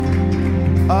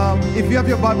If you have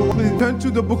your Bible, please turn to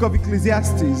the book of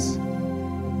Ecclesiastes,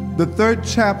 the 3rd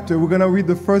chapter. We're going to read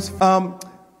the first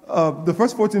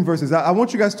 14 verses. I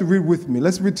want you guys to read with me.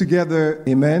 Let's read together.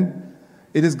 Amen.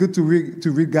 It is good to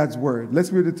read God's word.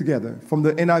 Let's read it together. From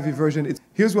the NIV version,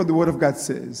 here's what the word of God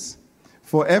says.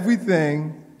 For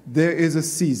everything there is a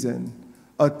season,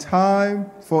 a time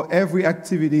for every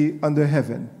activity under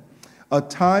heaven, a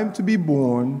time to be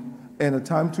born and a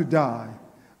time to die,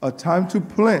 a time to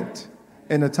plant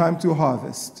and a time to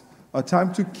harvest, a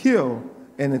time to kill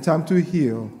and a time to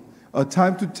heal, a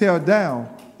time to tear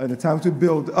down and a time to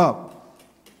build up,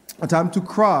 a time to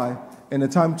cry and a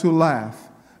time to laugh,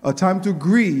 a time to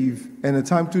grieve and a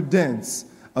time to dance,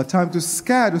 a time to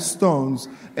scatter stones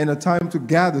and a time to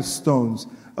gather stones,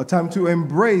 a time to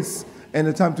embrace and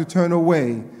a time to turn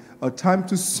away, a time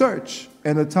to search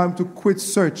and a time to quit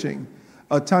searching,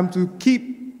 a time to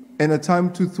keep and a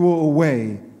time to throw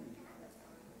away,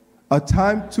 a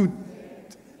time to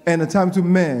and a time to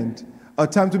mend, a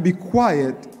time to be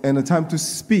quiet and a time to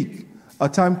speak, a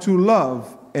time to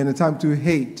love and a time to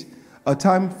hate, a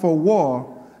time for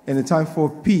war and a time for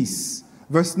peace.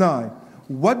 Verse 9,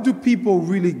 what do people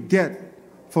really get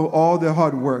for all their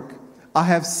hard work? I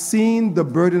have seen the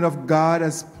burden of God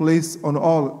has placed on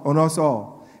us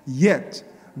all. Yet,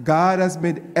 God has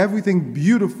made everything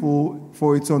beautiful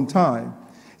for its own time.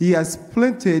 He has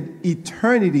planted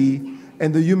eternity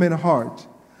in the human heart.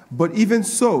 But even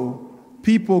so,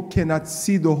 people cannot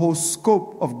see the whole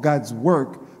scope of God's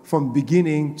work from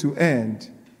beginning to end.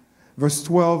 Verse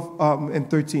 12 and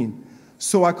 13.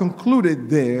 So I concluded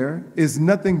there is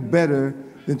nothing better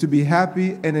than to be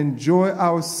happy and enjoy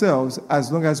ourselves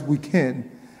as long as we can.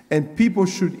 And people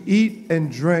should eat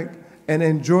and drink and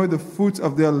enjoy the fruits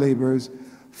of their labors,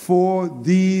 for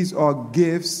these are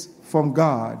gifts from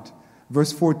God.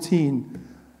 Verse 14.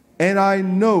 And I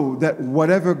know that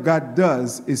whatever God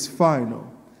does is final.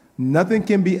 Nothing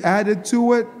can be added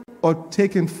to it or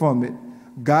taken from it.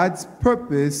 God's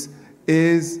purpose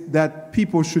is that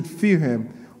people should fear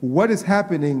him. What is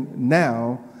happening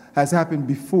now has happened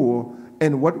before,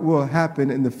 and what will happen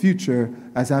in the future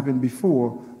has happened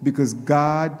before, because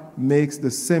God makes the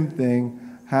same thing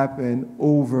happen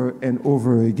over and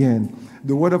over again.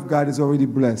 The word of God is already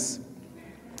blessed.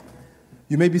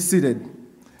 You may be seated.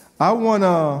 I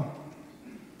wanna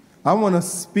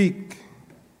speak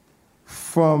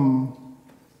from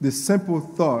the simple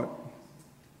thought: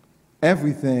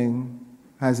 everything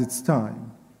has its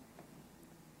time.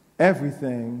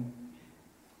 Everything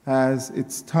has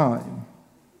its time.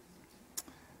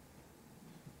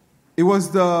 It was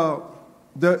the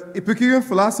Epicurean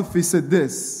philosophy said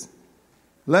this: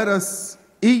 let us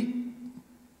eat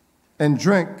and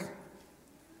drink,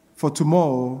 for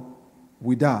tomorrow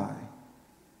we die.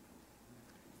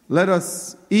 Let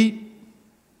us eat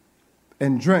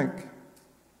and drink,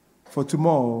 for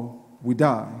tomorrow we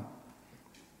die.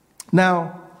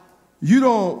 Now, you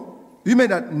may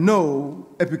not know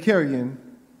Epicurean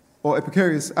or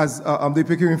Epicurus as the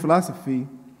Epicurean philosophy,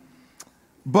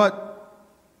 but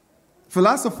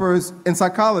philosophers and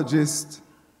psychologists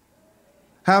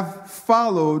have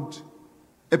followed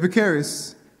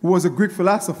Epicurus, who was a Greek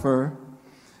philosopher,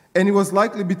 and he was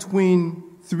likely between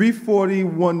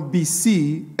 341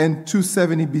 BC and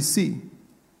 270 BC.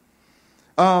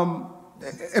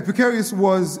 Epicurus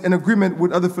was in agreement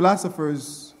with other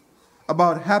philosophers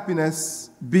about happiness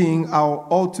being our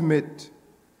ultimate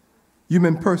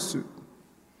human pursuit.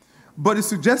 But he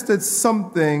suggested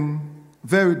something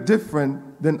very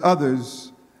different than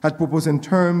others had proposed in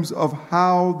terms of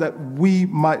how that we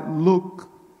might look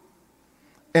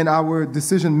in our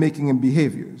decision-making and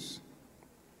behaviors.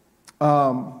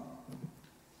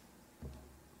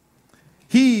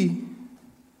 He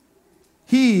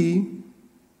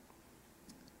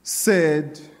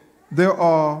said there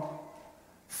are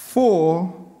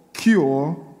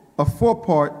a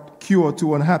four-part cure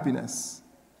to unhappiness.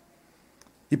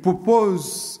 He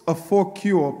proposed a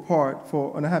four-cure part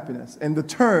for unhappiness. And the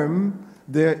term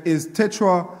there is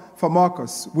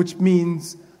tetrapharmakos, which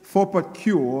means four-part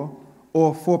cure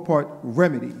or four-part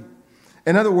remedy.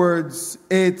 In other words,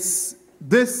 he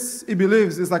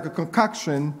believes, is like a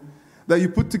concoction that you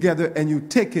put together and you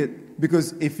take it,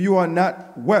 because if you are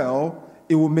not well,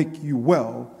 it will make you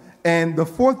well. And the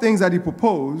four things that he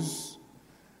proposed,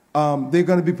 they're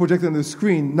going to be projected on the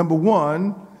screen. Number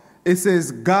one, it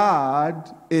says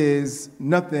God is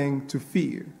nothing to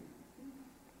fear.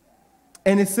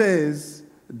 And it says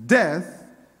death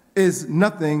is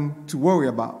nothing to worry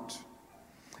about.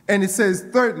 And it says,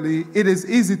 thirdly, it is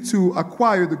easy to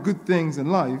acquire the good things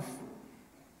in life.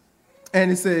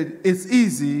 And it said it's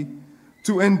easy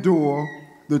to endure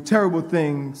the terrible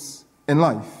things in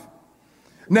life.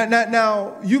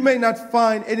 Now, you may not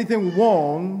find anything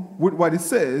wrong with what it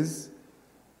says,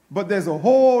 but there's a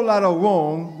whole lot of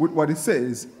wrong with what it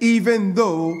says, even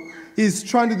though he's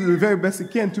trying to do the very best he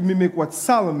can to mimic what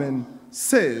Solomon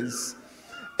says.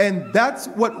 And that's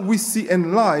what we see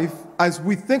in life as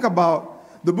we think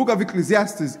about the book of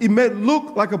Ecclesiastes. It may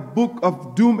look like a book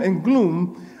of doom and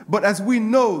gloom, but as we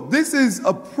know, this is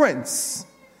a prince.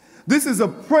 This is a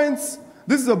prince.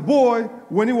 This is a boy.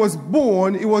 When he was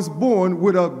born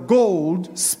with a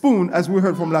gold spoon, as we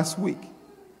heard from last week.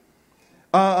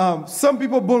 Some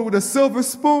people born with a silver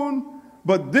spoon,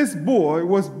 but this boy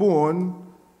was born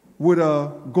with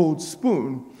a gold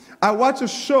spoon. I watch a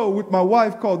show with my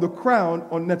wife called The Crown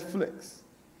on Netflix.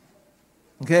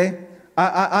 Okay?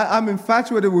 I'm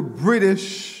infatuated with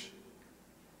British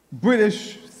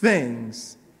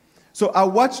things. So I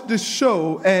watched this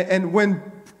show, and when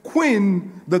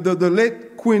the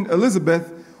late Queen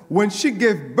Elizabeth, when she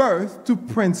gave birth to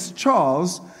Prince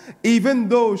Charles, even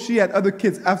though she had other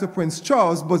kids after Prince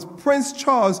Charles, but Prince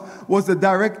Charles was the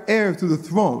direct heir to the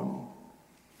throne.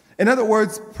 In other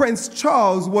words, Prince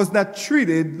Charles was not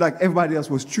treated like everybody else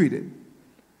was treated.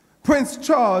 Prince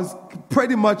Charles,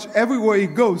 pretty much everywhere he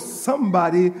goes,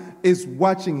 somebody is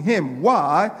watching him.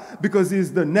 Why? Because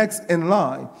he's the next in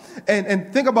line.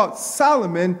 And think about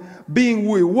Solomon being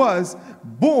who he was,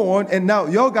 born, and now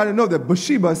y'all got to know that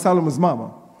Bathsheba is Solomon's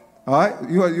mama. All right?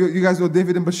 You guys know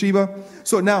David and Bathsheba?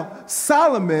 So now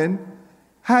Solomon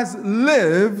has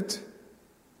lived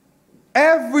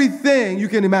everything you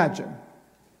can imagine.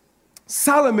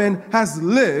 Solomon has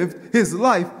lived his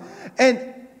life, and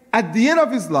at the end of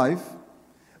his life,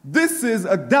 this is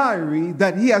a diary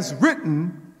that he has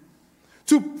written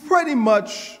to pretty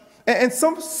much, and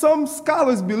some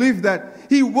scholars believe that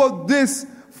he wrote this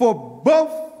for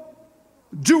both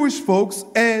Jewish folks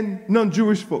and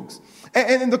non-Jewish folks.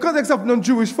 And in the context of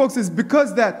non-Jewish folks is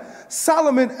because that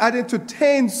Solomon had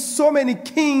entertained so many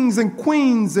kings and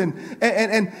queens and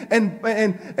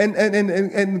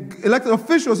elected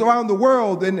officials around the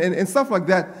world and stuff like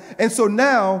that. And so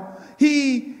now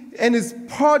he, in his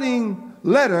parting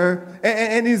letter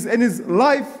and his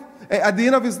life, at the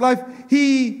end of his life,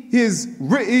 he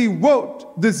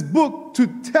wrote this book to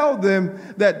tell them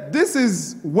that this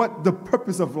is what the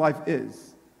purpose of life is.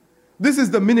 This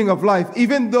is the meaning of life.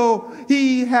 Even though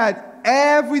he had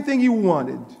everything he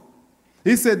wanted,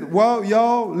 he said, well,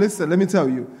 y'all, listen, let me tell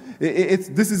you,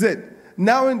 this is it.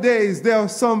 Nowadays, there are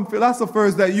some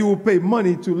philosophers that you will pay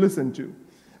money to listen to.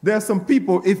 There are some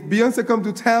people, if Beyonce come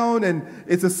to town and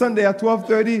it's a Sunday at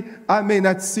 12:30, I may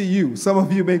not see you. Some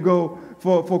of you may go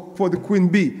for the Queen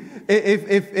Bee.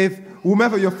 If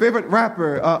whomever, your favorite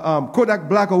rapper, Kodak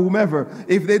Black or whomever,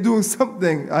 if they're doing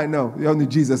something, I know, you only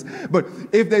Jesus, but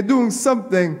if they're doing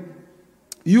something,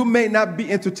 you may not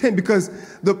be entertained because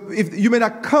if you may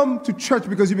not come to church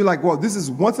because you'll be like, well, this is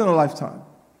once in a lifetime.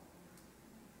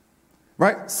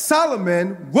 Right?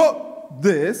 Solomon wrote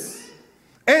this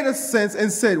in a sense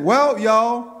and said, well,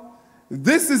 y'all,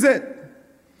 this is it.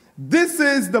 This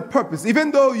is the purpose.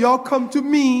 Even though y'all come to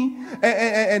me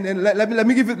and let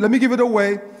me give it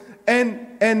away.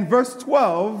 And verse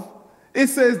 12, it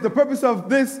says the purpose of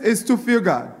this is to fear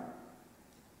God.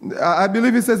 I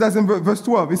believe it says that in verse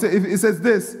 12. It says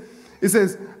this. It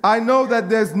says, I know that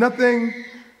there's nothing.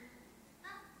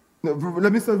 No,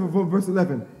 let me start from verse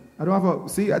 11. I don't have a,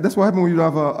 see, that's what happens when you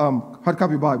don't have a hard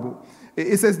copy Bible.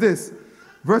 It says this,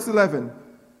 verse 11.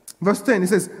 Verse 10, it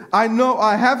says, I know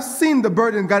I have seen the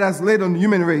burden God has laid on the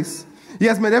human race. He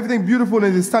has made everything beautiful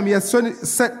in his time. He has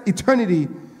set eternity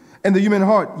in the human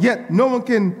heart. Yet no one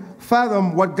can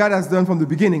fathom what God has done from the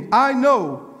beginning. I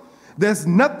know there's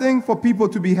nothing for people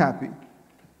to be happy.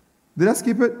 Did I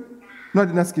skip it? No, I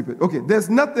did not skip it. Okay, there's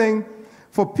nothing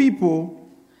for people.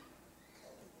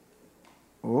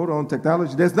 Hold on,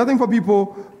 technology. There's nothing for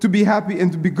people to be happy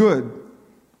and to be good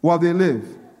while they live.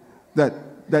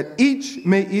 That each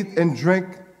may eat and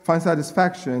drink, find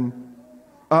satisfaction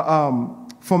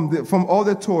from all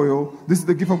their toil. This is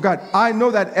the gift of God. I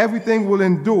know that everything will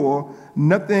endure.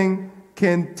 Nothing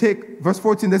can take, verse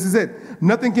 14, this is it.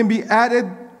 Nothing can be added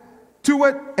to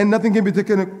it, and nothing can be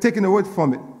taken away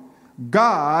from it.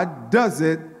 God does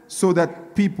it so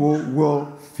that people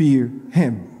will fear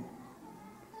him.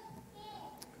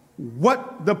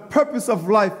 What the purpose of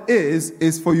life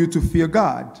is for you to fear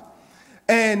God.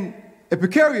 And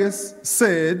Epicurus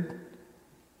said,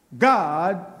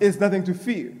 God is nothing to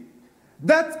fear.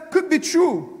 That could be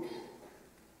true.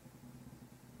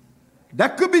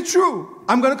 That could be true.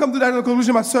 I'm going to come to that in the conclusion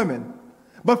of my sermon.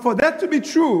 But for that to be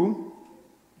true,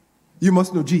 you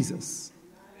must know Jesus.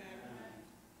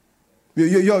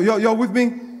 You're with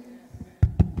me?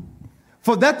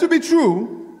 For that to be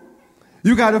true,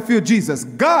 you got to fear Jesus.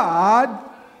 God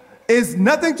is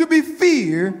nothing to be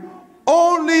feared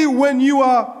only when you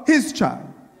are his child.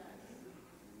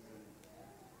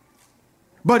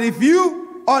 But if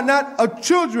you are not a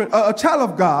child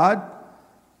of God,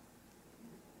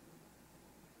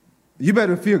 you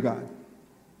better fear God.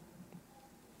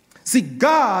 See,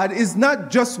 God is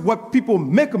not just what people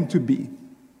make him to be.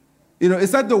 You know,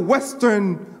 it's not the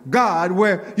Western God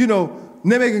where, you know,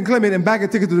 they make him claim it and bag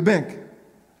and take it to the bank.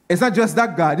 It's not just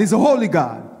that God. He's a holy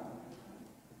God.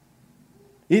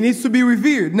 He needs to be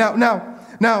revered. Now,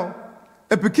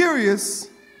 Epicurus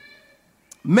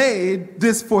made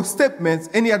these 4 statements,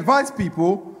 and he advised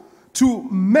people to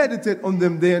meditate on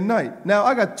them day and night. Now,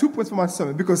 I got 2 points for my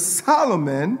sermon, because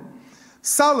Solomon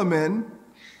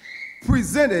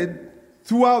presented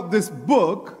throughout this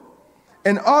book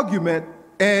an argument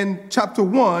in chapter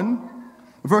 1,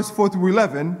 verse 4 through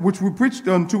 11, which we preached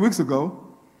on 2 weeks ago.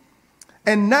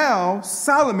 And now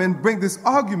Solomon brings this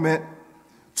argument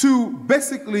to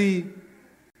basically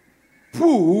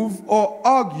prove or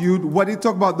argued what he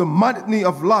talked about, the monotony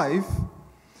of life,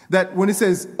 that when he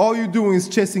says all you're doing is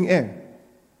chasing air.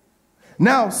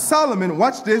 Now Solomon,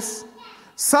 watch this.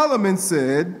 Solomon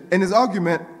said in his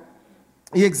argument,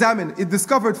 he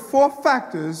discovered 4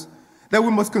 factors that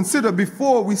we must consider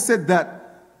before we said that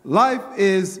life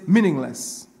is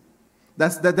meaningless.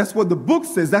 That's what the book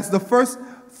says. That's the first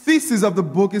thesis of the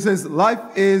book. It says life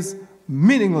is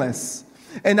meaningless.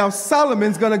 And now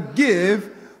Solomon's going to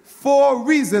give 4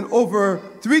 reasons over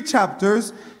 3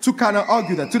 chapters to kind of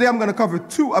argue that. Today I'm going to cover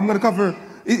 2.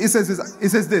 It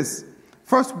says this.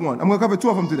 First one, I'm going to cover 2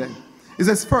 of them today. It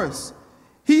says first,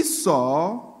 he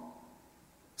saw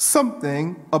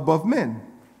something above men.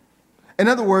 In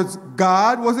other words,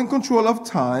 God was in control of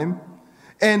time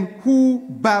and who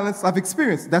balanced life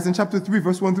experience. That's in chapter 3,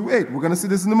 verse 1 through 8. We're going to see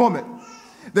this in a moment.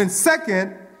 Then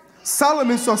second,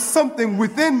 Solomon saw something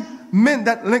within men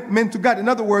that linked men to God. In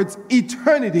other words,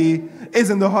 eternity is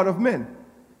in the heart of men.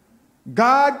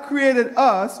 God created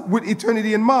us with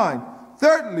eternity in mind.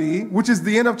 Thirdly, which is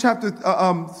the end of chapter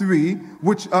 3,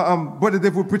 which Brother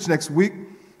Dave will preach next week,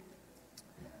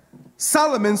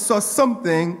 Solomon saw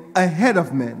something ahead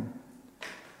of men,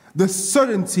 the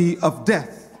certainty of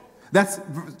death. That's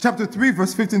chapter 3,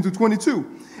 verse 15 to 22.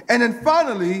 And then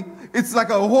finally, it's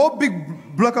like a whole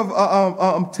big block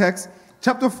of text,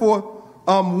 chapter 4,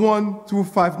 1 through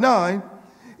 5:9.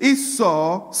 He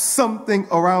saw something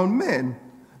around men,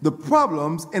 the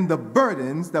problems and the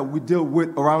burdens that we deal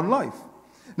with around life.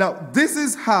 Now, this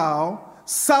is how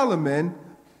Solomon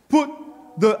put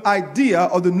the idea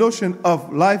or the notion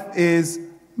of life is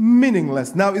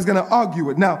meaningless. Now he's going to argue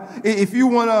it. Now, if you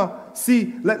want to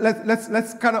see,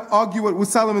 let's kind of argue it with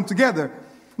Solomon together.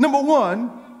 Number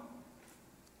 1,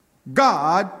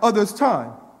 God others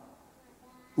time.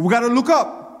 We got to look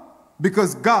up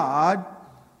because God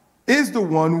is the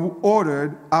one who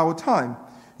ordered our time.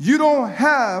 You don't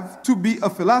have to be a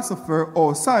philosopher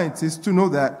or a scientist to know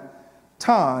that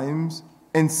times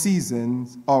and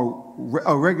seasons are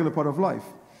a regular part of life.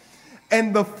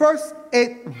 And the first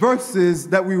 8 verses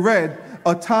that we read,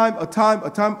 a time,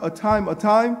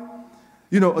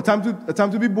 you know, a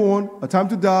time to be born, a time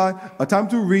to die, a time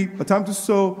to reap, a time to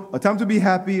sow, a time to be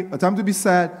happy, a time to be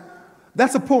sad.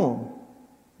 That's a poem.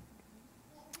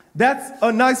 That's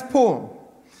a nice poem.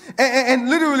 And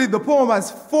literally the poem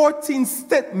has 14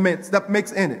 statements that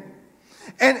makes in it.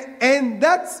 And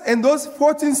those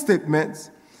 14 statements,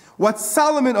 what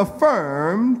Solomon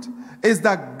affirmed is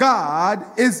that God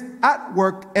is at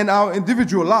work in our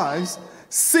individual lives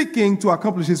seeking to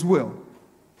accomplish his will.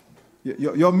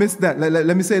 You'll miss that.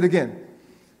 Let me say it again.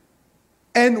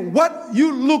 And what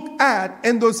you look at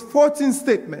in those 14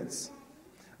 statements,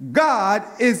 God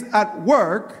is at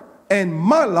work in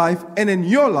my life and in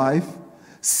your life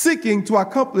seeking to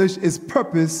accomplish his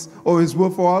purpose or his will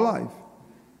for our life.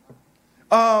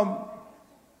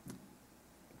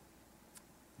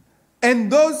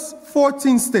 And those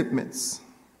 14 statements,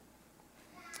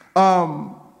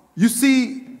 you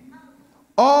see,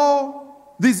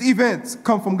 all these events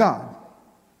come from God.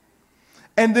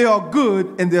 And they are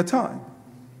good in their time.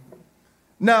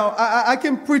 Now, I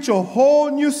can preach a whole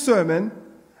new sermon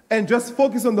and just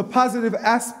focus on the positive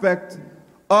aspect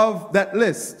of that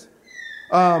list.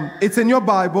 It's in your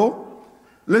Bible.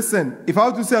 Listen, if I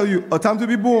were to tell you a time to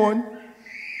be born,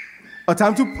 a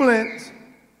time to plant,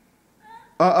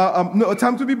 a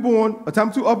time to be born, a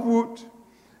time to uproot,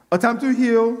 a time to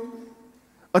heal,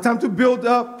 a time to build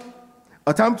up,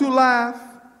 a time to laugh,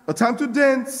 a time to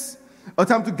dance, a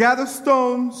time to gather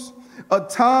stones, a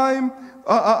time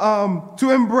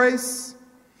to embrace,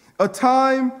 a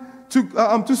time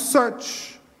to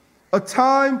search, a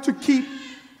time to keep.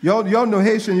 Y'all know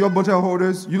Haitian, you're bottle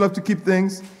holders. You love to keep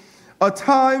things. A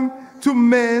time to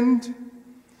mend,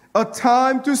 a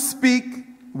time to speak.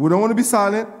 We don't want to be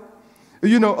silent.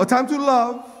 A time to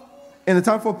love, and a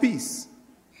time for peace.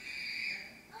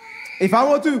 If I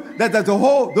want to, that's the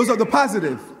whole, those are the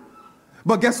positive.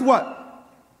 But guess what?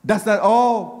 That's not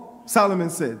all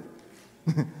Solomon said.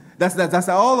 That's not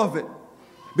all of it.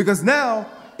 Because now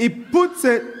it puts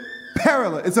it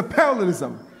parallel. It's a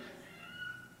parallelism.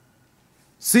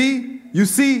 See? You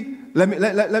see? Let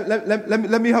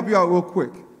me help you out real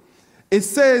quick. It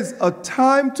says a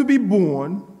time to be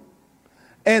born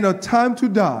and a time to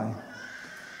die.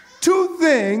 Two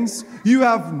things you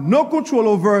have no control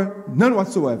over, none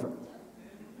whatsoever.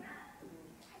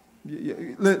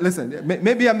 Listen,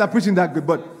 maybe I'm not preaching that good,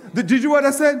 but did you hear what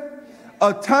I said?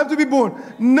 A time to be born.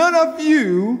 None of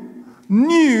you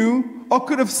knew or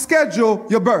could have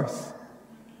scheduled your birth.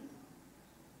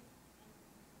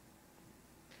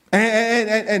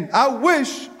 And I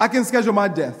wish I can schedule my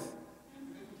death.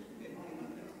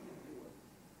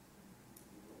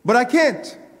 But I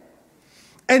can't.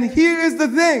 And here is the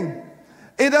thing.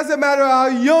 It doesn't matter how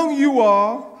young you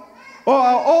are or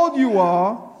how old you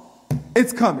are,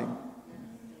 it's coming.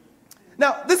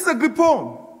 Now, this is a good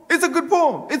poem. It's a good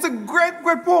poem. It's a great,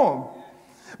 great poem.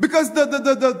 Because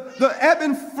the ebb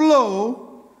and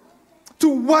flow to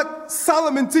what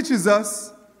Solomon teaches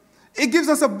us, it gives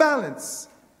us a balance.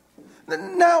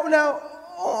 Now,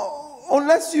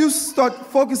 unless you start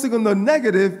focusing on the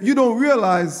negative, you don't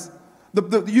realize,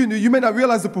 you may not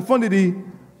realize the profundity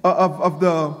of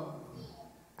the,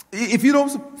 if you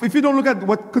don't look at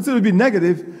what considered to be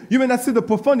negative, you may not see the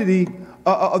profundity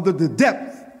of the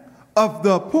depth of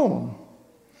the poem.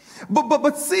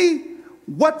 But see,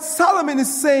 what Solomon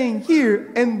is saying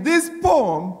here in this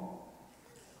poem,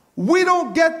 we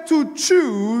don't get to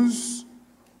choose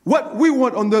what we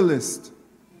want on the list.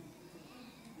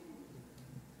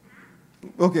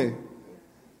 Okay.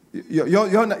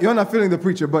 You're not feeling the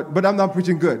preacher, but I'm not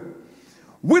preaching good.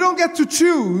 We don't get to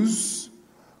choose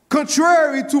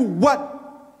contrary to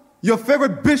what your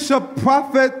favorite bishop,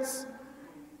 prophets,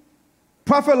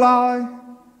 prophesy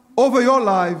over your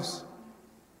lives.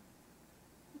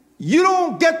 You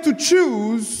don't get to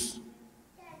choose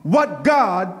what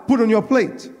God put on your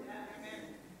plate.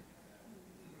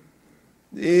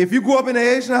 If you grew up in an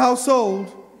Asian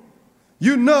household,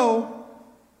 you know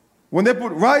when they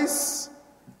put rice,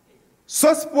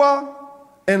 sauce pois,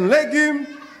 and legume.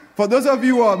 For those of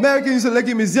you who are American, you say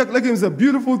legume is yuck. Legume is a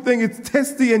beautiful thing. It's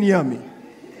tasty and yummy.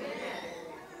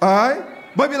 All right?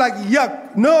 But be like,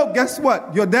 yuck. No, guess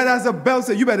what? Your dad has a bell,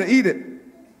 so you better eat it.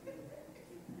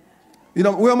 You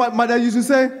know what my dad used to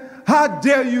say? How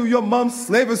dare you, your mom,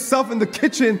 slave herself in the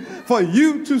kitchen for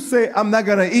you to say, I'm not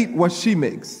going to eat what she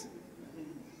makes.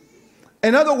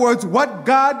 In other words, what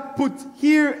God put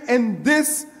here in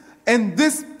this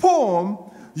poem,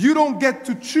 you don't get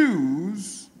to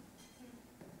choose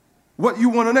what you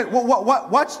want on it.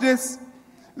 Watch this.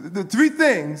 The three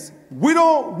things. We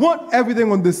don't want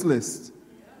everything on this list.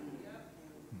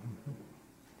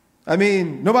 I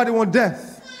mean, nobody wants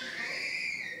death.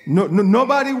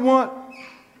 Nobody wants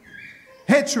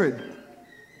hatred.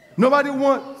 Nobody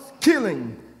wants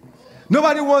killing.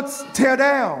 Nobody wants tear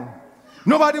down.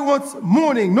 Nobody wants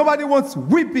mourning. Nobody wants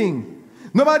weeping.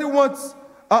 Nobody wants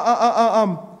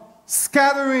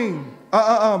scattering.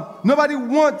 Nobody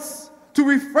wants to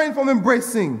refrain from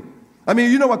embracing. I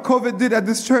mean, you know what COVID did at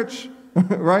this church,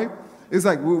 right? It's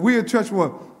like we at church were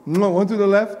one to the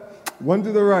left, one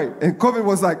to the right. And COVID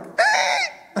was like,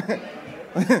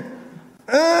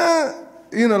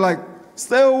 like,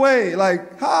 stay away.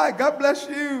 Like, hi, God bless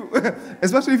you.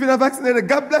 Especially if you're not vaccinated.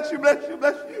 God bless you, bless you,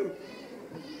 bless you.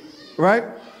 Right?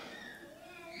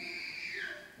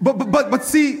 But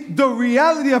see, the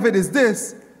reality of it is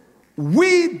this.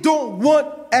 We don't want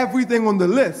everything on the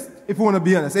list, if we want to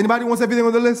be honest. Anybody wants everything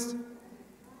on the list?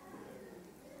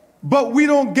 But we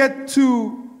don't get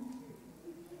to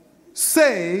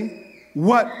say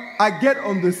what I get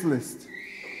on this list.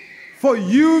 For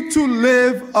you to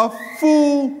live a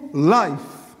full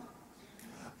life,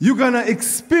 you're going to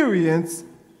experience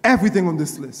everything on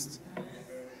this list.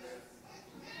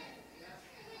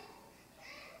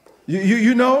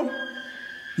 You know,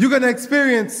 you're going to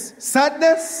experience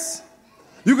sadness.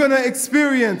 You're going to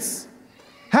experience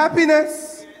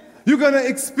happiness. You're going to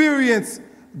experience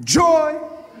joy.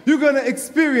 You're going to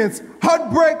experience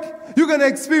heartbreak. You're going to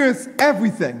experience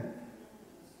everything.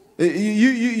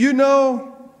 You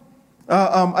know,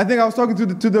 I think I was talking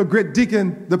to the great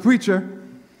deacon, the preacher,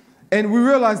 and we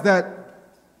realized that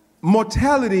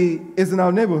mortality is in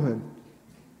our neighborhood.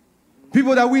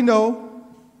 People that we know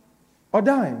are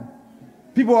dying.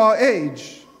 People our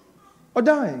age are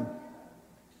dying.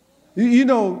 You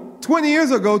know, 20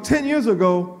 years ago, 10 years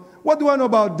ago, what do I know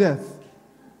about death?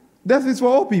 Death is for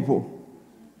old people.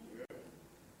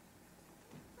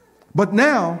 But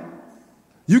now,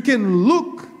 you can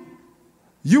look,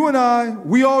 you and I,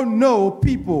 we all know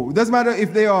people. It doesn't matter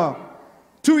if they are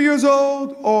 2 years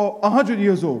old or 100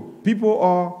 years old. People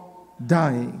are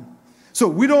dying. So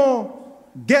we don't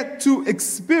get to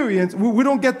experience, we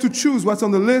don't get to choose what's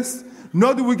on the list,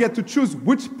 nor do we get to choose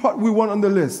which part we want on the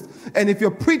list. And if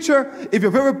your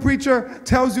favorite preacher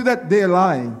tells you that, they're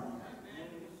lying.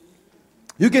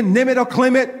 You can name it or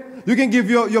claim it. You can give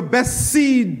your best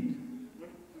seed.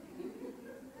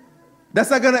 That's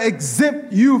not going to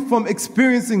exempt you from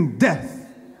experiencing death.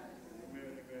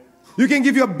 You can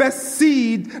give your best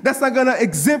seed. That's not going to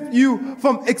exempt you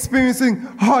from experiencing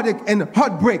heartache and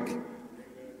heartbreak.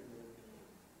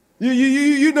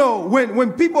 You know,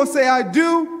 when people say, I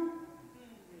do,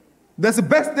 that's the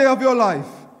best day of your life.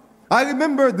 I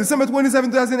remember December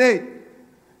 27, 2008,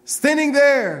 standing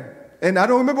there, and I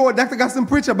don't remember what Dr. Gaston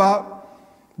preached about,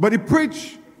 but he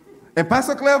preached, and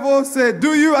Pastor Clevo said,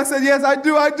 do you? I said, yes, I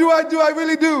do, I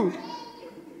really do.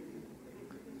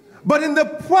 But in the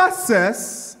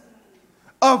process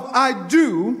of I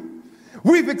do,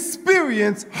 we've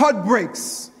experienced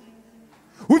heartbreaks.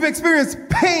 We've experienced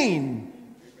pain.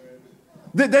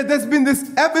 There's been this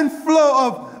ebb and flow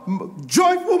of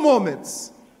joyful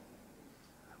moments,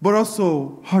 but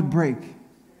also heartbreak.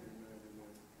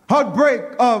 Heartbreak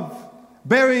of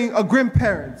burying a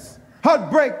grandparents.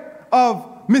 Heartbreak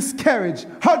of miscarriage.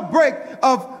 Heartbreak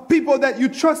of people that you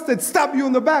trusted stab you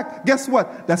in the back. Guess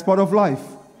what? That's part of life.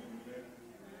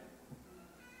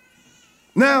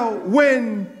 Now,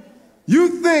 when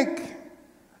you think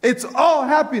it's all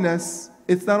happiness,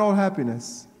 it's not all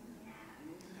happiness.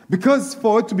 Because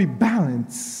for it to be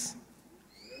balanced,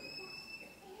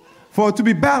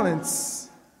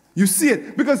 you see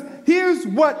it. Because here's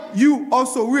what you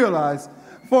also realize.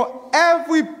 For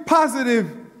every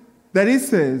positive that he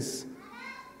says,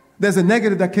 there's a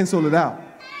negative that cancels it out.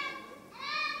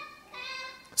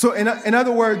 So in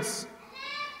other words,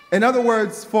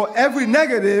 for every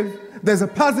negative, there's a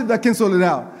positive that cancels it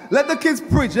out. Let the kids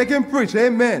preach. They can preach.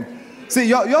 Amen. See,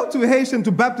 y'all too Haitian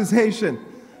to Baptist Haitian.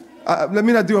 Let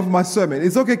me not do it for my sermon.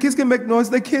 It's okay. Kids can make noise.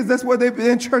 They're kids. That's why they're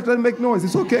in church. Let them make noise.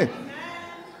 It's okay.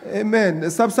 Amen.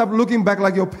 Stop looking back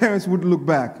like your parents would look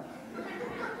back.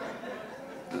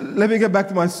 Let me get back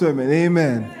to my sermon.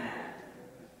 Amen.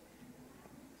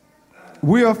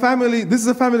 We are family. This is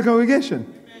a family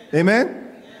congregation.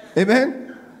 Amen.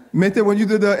 Amen. Mete, when you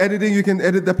do the editing, you can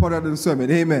edit that part out of the sermon.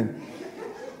 Amen.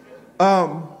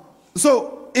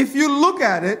 So if you look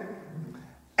at it,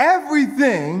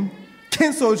 everything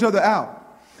cancel each other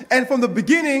out. And from the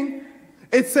beginning,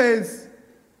 it says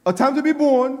a time to be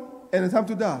born and a time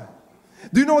to die.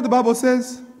 Do you know what the Bible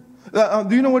says? Do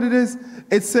you know what it is?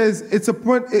 It says it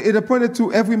appointed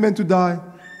to every man to die.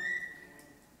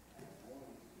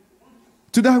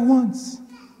 To die once.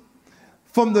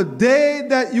 From the day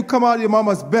that you come out of your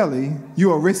mama's belly,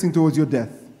 you are racing towards your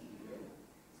death.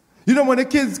 You know when the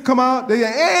kids come out, they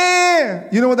say,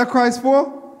 you know what that cry is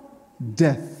for?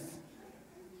 Death.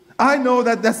 I know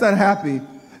that that's not happy.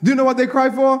 Do you know what they cry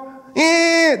for?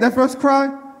 That first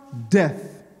cry?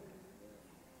 Death.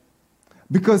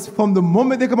 Because from the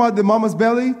moment they come out of their mama's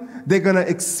belly, they're going to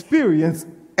experience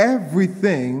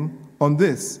everything on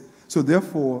this. So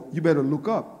therefore, you better look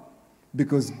up.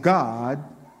 Because God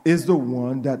is the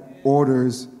one that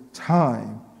orders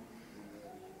time.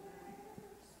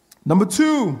 Number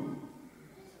 2,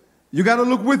 you got to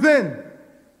look within.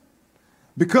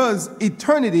 Because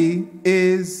eternity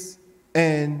is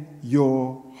in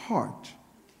your heart.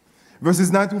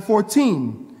 Verses 9 through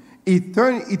 14.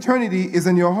 Eternity is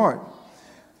in your heart.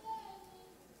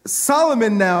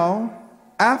 Solomon now,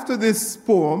 after this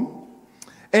poem,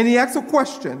 and he asks a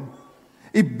question.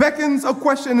 He beckons a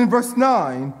question in verse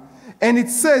 9, and it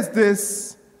says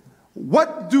this: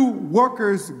 what do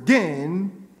workers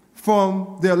gain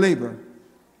from their labor?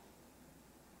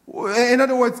 In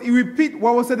other words, he repeats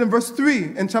what was said in verse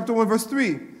 3, in chapter 1, verse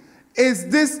 3. Is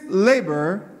this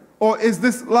labor or is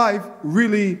this life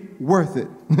really worth it?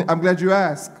 I'm glad you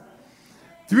asked.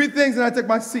 3 things, and I take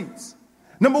my seats.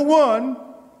 Number 1,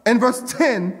 in verse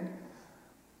 10,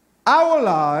 our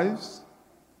lives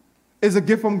is a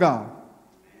gift from God.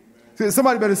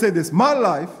 Somebody better say this. My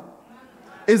life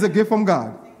is a gift from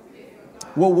God.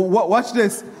 Watch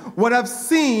this. What I've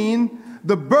seen,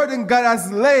 the burden God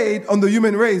has laid on the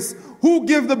human race. Who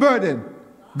gives the burden?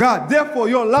 God. Therefore,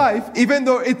 your life, even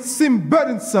though it seems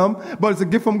burdensome, but it's a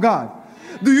gift from God.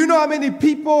 Do you know how many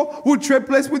people would trade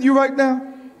place with you right now?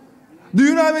 Do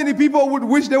you know how many people would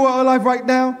wish they were alive right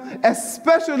now?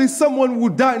 Especially someone who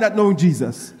died not knowing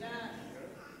Jesus.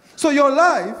 So your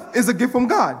life is a gift from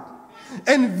God.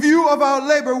 In view of our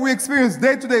labor we experience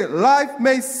day to day, life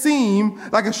may seem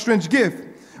like a strange gift,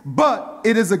 but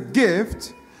it is a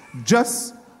gift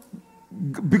just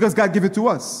because God gave it to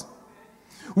us.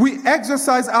 We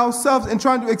exercise ourselves in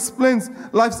trying to explain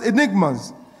life's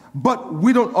enigmas, but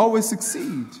we don't always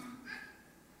succeed.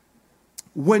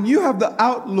 When you have the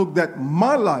outlook that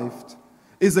my life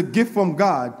is a gift from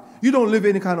God, you don't live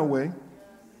any kind of way.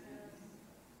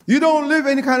 You don't live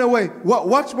any kind of way.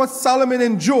 Watch what Solomon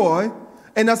enjoyed,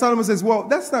 and now Solomon says, well,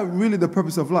 that's not really the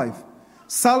purpose of life.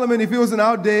 Solomon, if it was in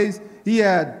our days, he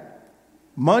had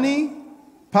money,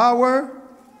 power,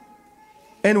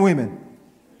 and women.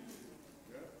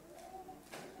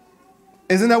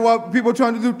 Isn't that what people are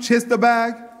trying to do? Chase the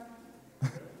bag?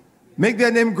 Make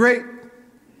their name great?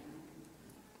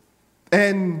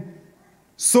 And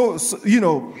sow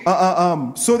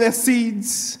their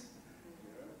seeds.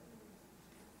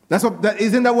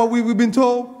 Isn't that what we've been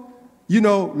told?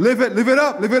 Live it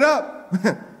up. Live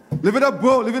it up,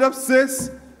 bro. Live it up,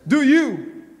 sis. Do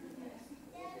you?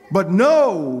 But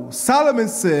no, Solomon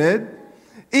said,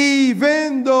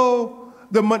 even though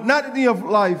the monotony of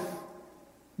life,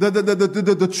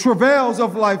 the travails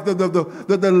of life,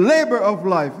 the labor of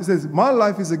life, he says, my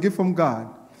life is a gift from God.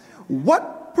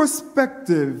 What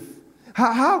perspective?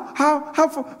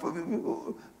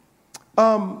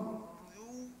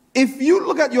 If you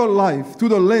look at your life through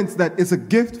the lens that it's a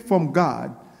gift from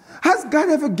God, has God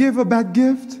ever give a bad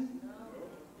gift?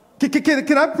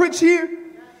 Can I preach here?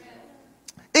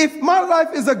 If my life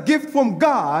is a gift from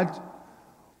God,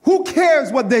 who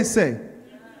cares what they say?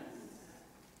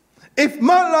 If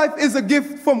my life is a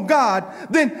gift from God,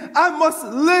 then I must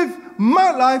live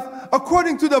my life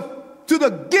according to the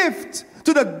gift,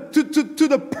 to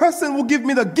the person who give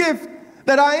me the gift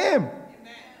that I am.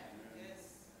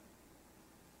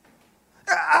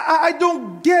 I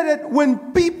don't get it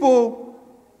when people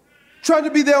try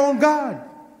to be their own God.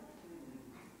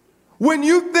 When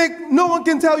you think no one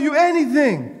can tell you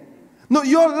anything. No,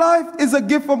 your life is a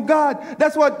gift from God.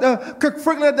 That's what Kirk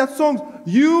Franklin had that song,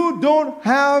 you don't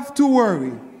have to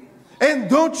worry. And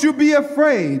don't you be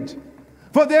afraid.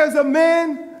 For there's a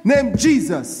man named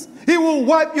Jesus. He will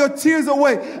wipe your tears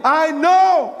away. I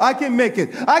know I can make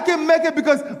it. I can make it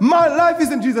because my life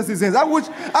is in Jesus' hands. I wish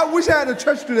I had a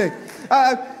church today.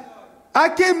 I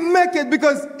can make it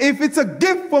because if it's a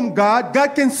gift from God,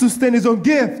 God can sustain his own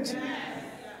gift.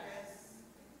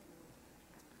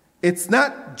 It's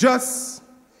not just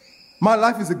my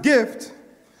life is a gift,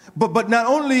 but not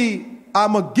only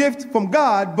I'm a gift from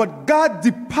God, but God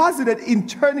deposited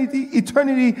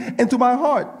eternity into my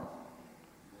heart.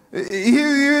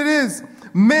 Here it is.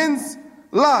 Man's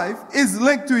life is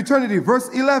linked to eternity. Verse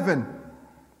 11.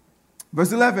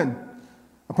 Verse 11.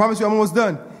 I promise you I'm almost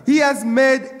done. He has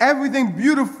made everything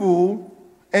beautiful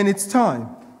in its time.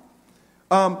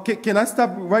 Can I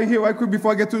stop right here right quick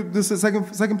before I get to the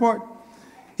second part?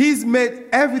 He's made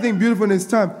everything beautiful in his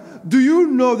time. Do you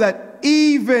know that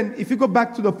even if you go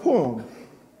back to the poem,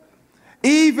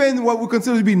 even what we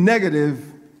consider to be negative,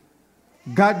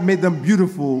 God made them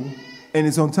beautiful in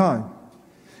his own time.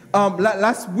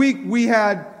 Last week we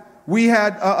had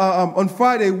on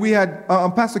Friday we had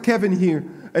Pastor Kevin here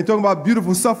and talking about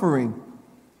beautiful suffering.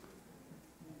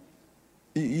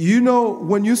 You know,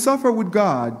 when you suffer with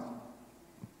God,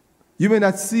 you may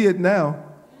not see it now.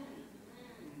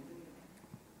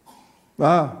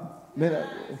 Man,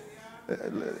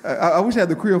 I wish I had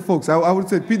the Creole folks. I would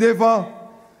say, Puis devant,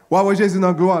 wa wa Jésus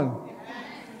dans gloire.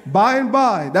 By and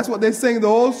by, that's what they sing the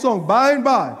whole song. By and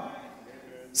by.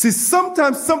 See,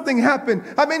 sometimes something happened.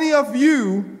 How many of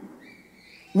you,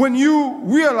 when you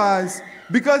realize,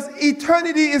 because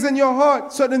eternity is in your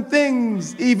heart, certain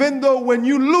things, even though when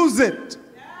you lose it,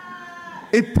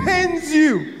 it pains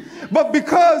you. But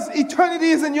because eternity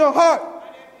is in your heart,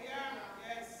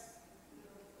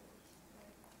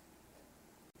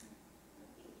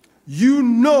 you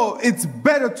know it's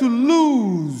better to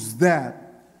lose that.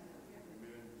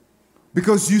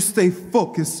 Because you stay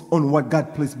focused on what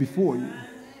God placed before you.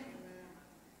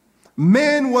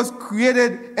 Man was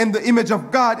created in the image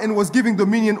of God and was given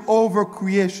dominion over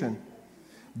creation.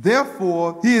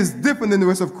 Therefore, he is different than the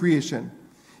rest of creation.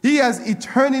 He has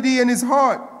eternity in his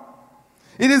heart.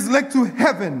 It is linked to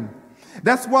heaven.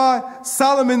 That's why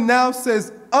Solomon now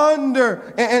says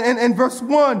and verse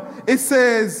 1, it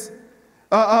says,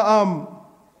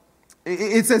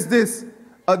 it says this,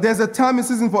 there's a time and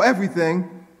season for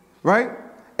everything, right?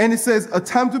 And it says, a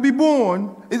time to be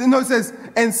born. It says,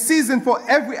 and season for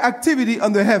every activity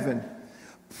under heaven.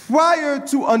 Prior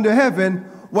to under heaven,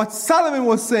 what Solomon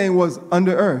was saying was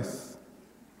under earth.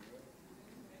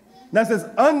 That says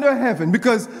under heaven,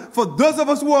 because for those of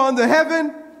us who are under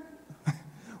heaven,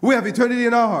 we have eternity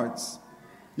in our hearts.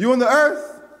 You on the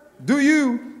earth, do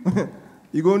you?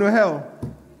 You go into hell.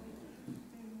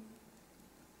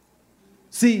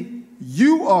 See,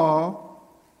 you are,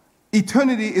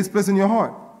 eternity is placed in your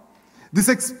heart. This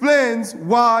explains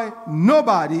why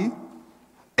nobody,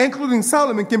 including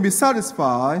Solomon, can be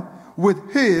satisfied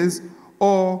with his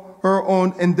or her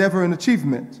own endeavor and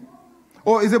achievement,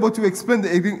 or is able to explain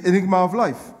the enigma of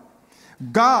life.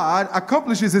 God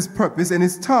accomplishes his purpose in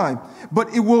his time, but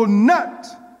it will not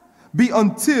be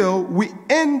until we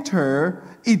enter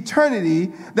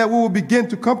eternity that we will begin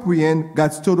to comprehend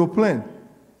God's total plan.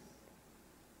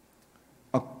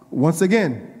 Once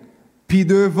again, puis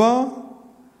devant,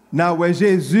 now where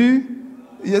Jesus,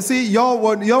 you see, y'all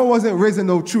wasn't raised in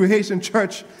no true Haitian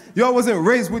church. Y'all wasn't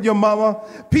raised with your mama.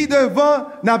 Puis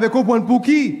devant, n'avez comprendre pour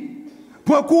qui?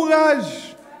 Pour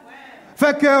courage.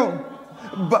 Fait que,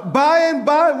 by and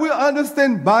by, we'll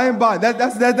understand by and by.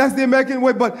 That's the American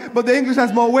way, but the English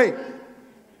has more weight.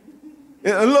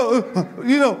 A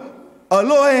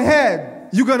little ahead,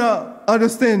 you're gonna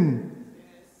understand.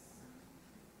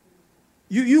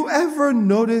 You ever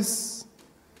notice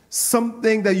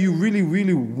something that you really,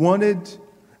 really wanted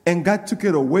and God took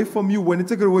it away from you? When He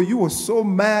took it away, you were so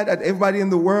mad at everybody in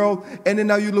the world, and then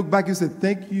now you look back and say,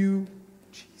 thank you,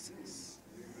 Jesus.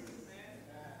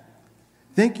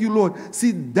 Thank you, Lord.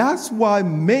 See, that's why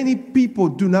many people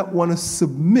do not want to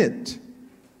submit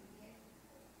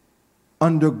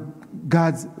under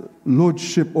God's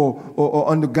lordship or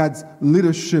under God's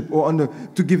leadership or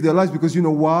to give their lives, because you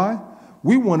know why?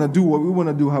 We want to do what we want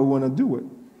to do, how we want to do it.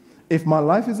 If my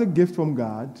life is a gift from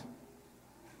God,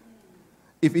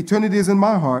 if eternity is in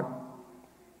my heart,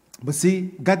 but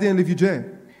see, God didn't leave you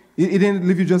there. He didn't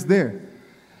leave you just there.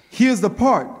 Here's the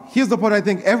part I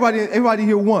think everybody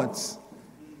here wants.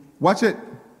 Watch it.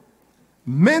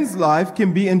 Men's life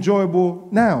can be enjoyable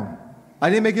now. I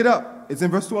didn't make it up. It's in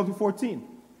verse 12 to 14.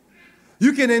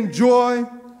 You can enjoy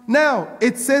now.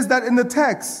 It says that in the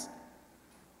text.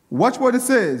 Watch what it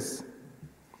says.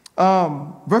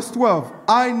 Verse 12.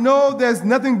 I know there's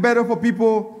nothing better for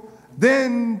people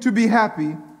than to be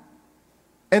happy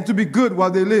and to be good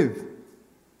while they live.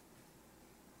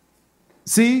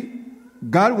 See,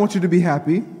 God wants you to be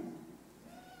happy.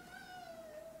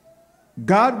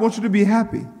 God wants you to be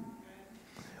happy.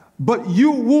 But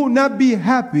you will not be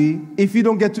happy if you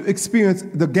don't get to experience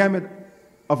the gamut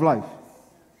of life.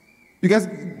 Are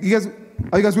you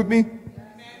guys with me?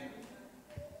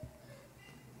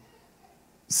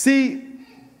 See,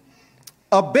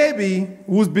 a baby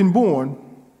who's been born,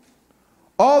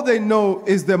 all they know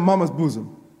is their mama's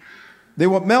bosom. They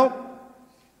want milk,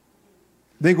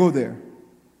 they go there.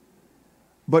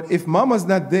 But if mama's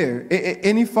not there,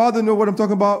 any father know what I'm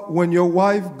talking about? When your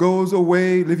wife goes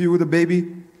away, leave you with a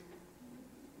baby,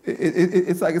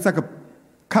 it's like a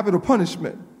capital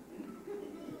punishment.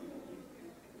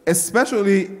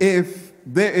 Especially if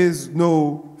there is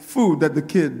no food that the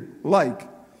kid like,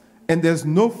 and there's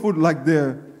no food like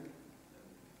there.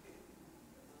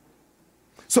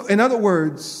 So in other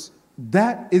words,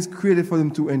 that is created for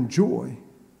them to enjoy.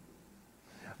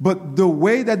 But the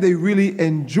way that they really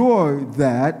enjoy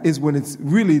that is when it's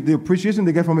really, the appreciation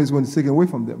they get from it is when it's taken away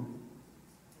from them.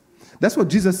 That's what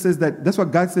Jesus says, that's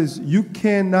what God says. You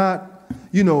cannot,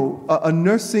 a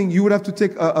nursing, you would have to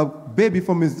take a baby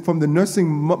from the nursing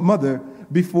mother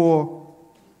before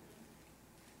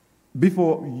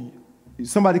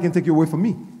somebody can take you away from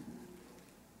me.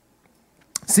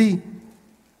 See,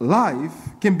 life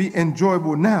can be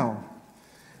enjoyable now.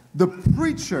 The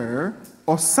preacher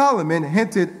or Solomon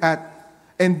hinted at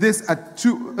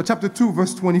chapter 2,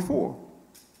 verse 24,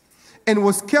 and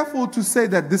was careful to say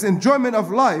that this enjoyment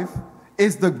of life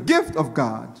is the gift of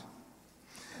God.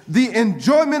 The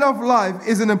enjoyment of life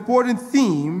is an important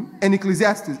theme in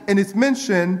Ecclesiastes, and it's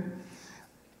mentioned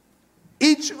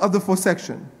each of the 4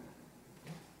 sections.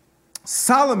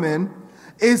 Solomon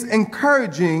is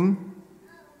encouraging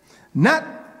not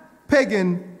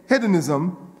pagan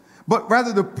hedonism, but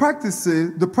rather the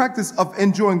practice of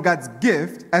enjoying God's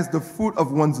gift as the fruit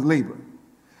of one's labor.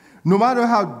 No matter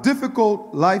how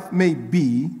difficult life may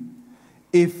be,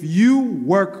 if you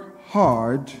work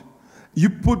hard, you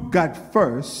put God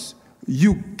first,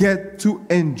 you get to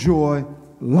enjoy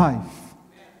life.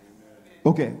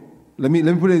 Okay, let me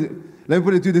put it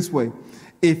to you this way.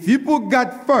 If you put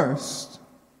God first,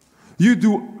 you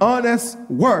do honest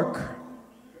work,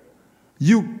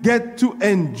 you get to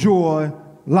enjoy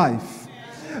life.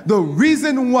 The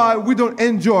reason why we don't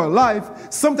enjoy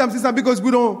life, sometimes it's not because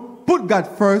we don't put God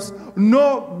first,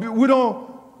 no, we don't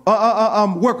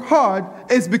work hard.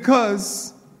 It's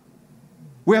because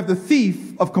we have the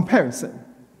thief of comparison.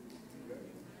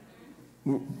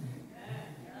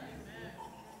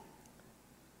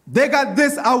 They got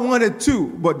this, I wanted too,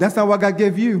 but that's not what God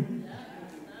gave you.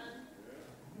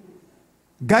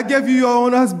 God gave you your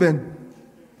own husband.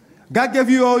 God gave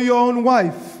you your own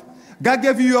wife. God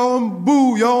gave you your own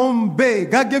boo, your own bae.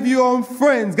 God gave you your own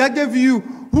friends. God gave you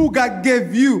who God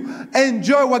gave you.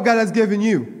 Enjoy what God has given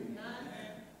you.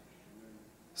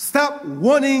 Stop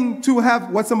wanting to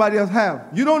have what somebody else have.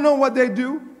 You don't know what they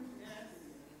do.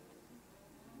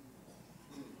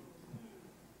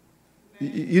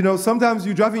 You know, sometimes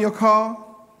you're driving your car,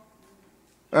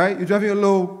 right? You're driving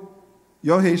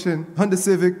your Haitian Honda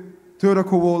Civic, Toyota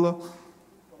Corolla.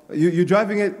 You're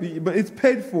driving it, but it's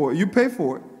paid for. You pay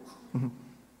for it.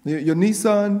 Your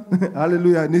Nissan,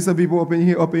 hallelujah, Nissan people up in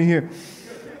here.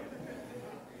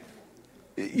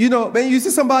 You know, when you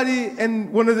see somebody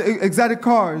in one of the exotic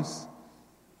cars,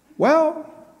 well,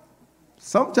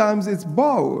 sometimes it's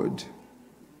borrowed.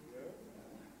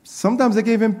 Sometimes they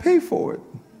can't even pay for it.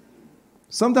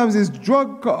 Sometimes it's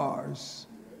drug cars.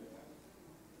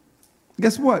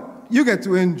 Guess what? You get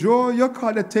to enjoy your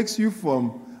car that takes you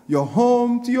from your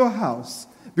home to your house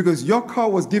because your car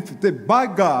was gifted by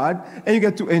God and you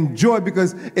get to enjoy it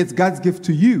because it's God's gift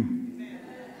to you.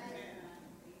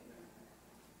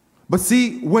 But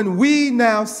see, when we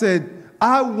now said,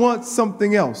 I want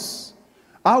something else.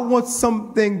 I want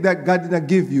something that God did not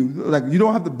give you. Like you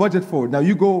don't have the budget for it. Now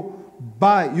you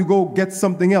go get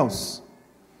something else.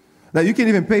 Now you can't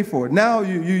even pay for it. Now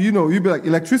you be like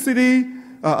electricity,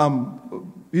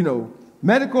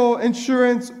 medical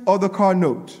insurance, or the car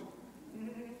note.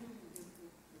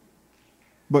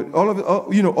 But all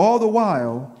the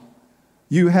while,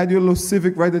 you had your little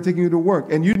Civic right there taking you to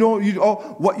work, and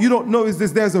what you don't know is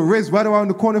this: there's a race right around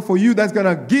the corner for you that's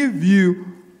gonna give you.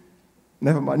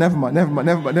 Never mind.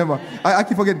 I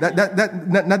keep forgetting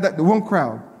that the one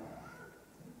crowd.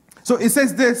 So it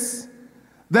says this,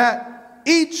 that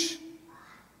each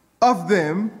of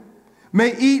them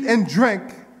may eat and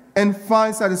drink and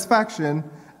find satisfaction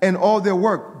in all their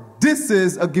work. This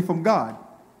is a gift from God.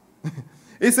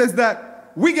 It says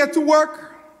that we get to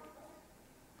work,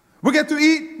 we get to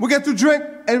eat, we get to drink,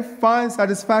 and find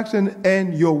satisfaction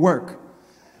in your work.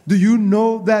 Do you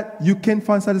know that you can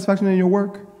find satisfaction in your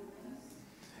work?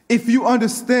 If you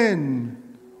understand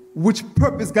which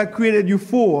purpose God created you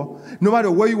for, no matter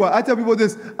where you are. I tell people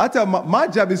this. My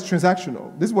job is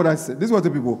transactional. This is what I said. This is what I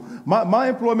tell people. My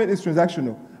employment is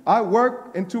transactional. I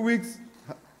work in 2 weeks,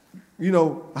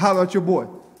 holler at your boy.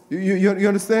 You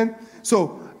understand?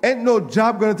 So ain't no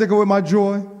job going to take away my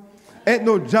joy. Ain't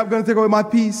no job going to take away my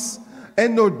peace.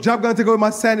 Ain't no job going to take away my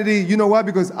sanity. You know why?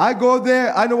 Because I go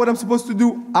there. I know what I'm supposed to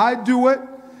do. I do it.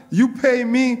 You pay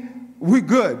me. We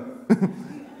good.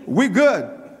 We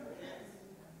good.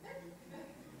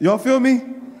 Y'all feel me?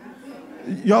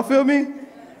 Y'all feel me?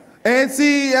 And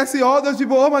I see all those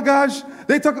people, oh my gosh,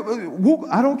 they talk.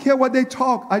 I don't care what they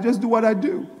talk. I just do what I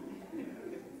do.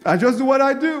 I just do what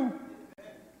I do.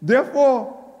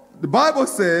 Therefore, the Bible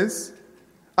says,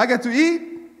 I get to eat,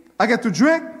 I get to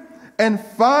drink, and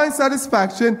find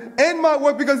satisfaction in my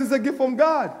work because it's a gift from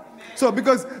God. So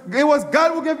because it was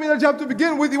God who gave me the job to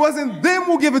begin with, it wasn't them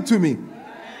who gave it to me.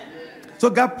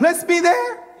 So God placed me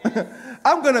there.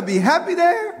 I'm going to be happy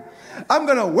there. I'm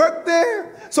going to work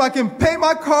there so I can pay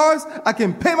my cars. I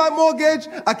can pay my mortgage.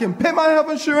 I can pay my health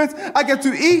insurance. I get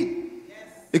to eat.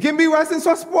 It can be rice and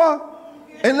sauce pois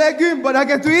and legumes, but I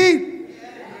get to eat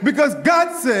because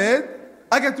God said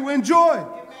I get to enjoy.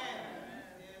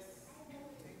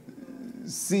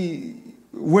 See,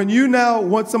 when you now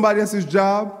want somebody else's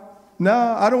job, no,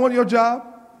 I don't want your job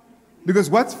because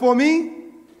what's for me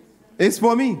is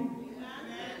for me.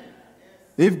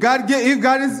 If God gave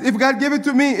it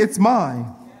to me, it's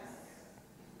mine.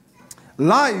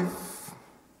 Life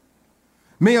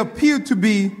may appear to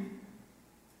be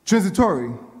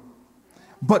transitory,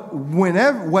 but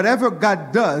whatever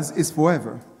God does is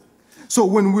forever. So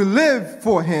when we live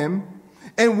for Him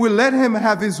and we let Him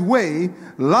have His way,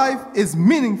 life is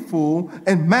meaningful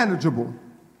and manageable.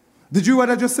 Did you hear what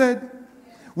I just said?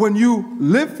 When you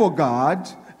live for God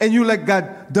and you let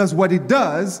God does what He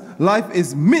does, life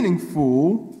is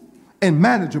meaningful and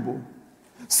manageable.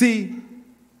 See,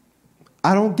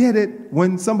 I don't get it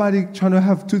when somebody trying to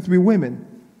have 2-3 women.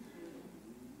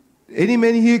 Any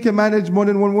man here can manage more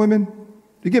than one woman?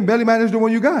 You can barely manage the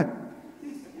one you got.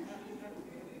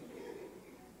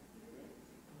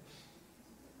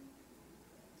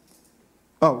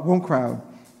 Oh, won't crowd.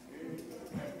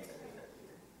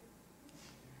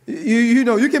 You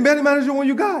know, you can barely manage the one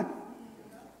you got.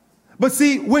 But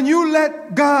see, when you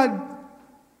let God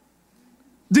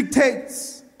dictate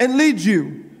and lead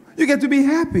you, you get to be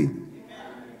happy.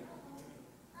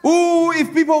 Ooh,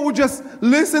 if people would just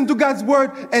listen to God's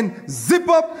word and zip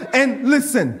up and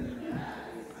listen.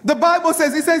 The Bible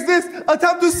says, it says this, a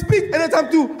time to speak and a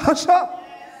time to hush up.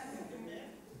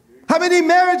 How many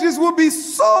marriages will be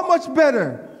so much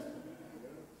better?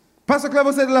 Pastor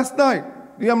Clever said last night.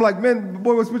 I'm like, man, the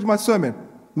boy was preaching my sermon.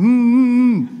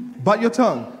 Bite your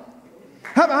tongue.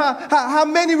 How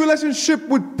many relationships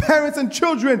with parents and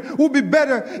children would be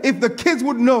better if the kids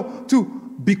would know to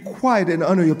be quiet and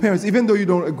honor your parents, even though you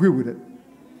don't agree with it?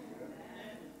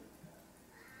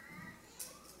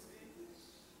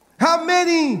 How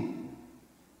many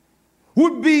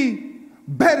would be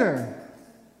better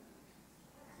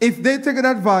if they take an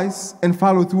advice and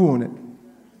follow through on it?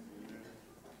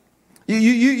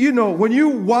 You know, when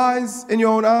you're wise in your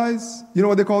own eyes, you know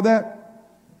what they call that?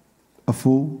 A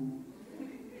fool.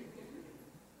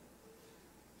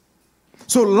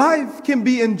 So life can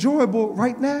be enjoyable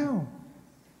right now.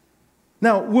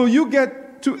 Now, will you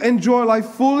get to enjoy life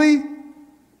fully?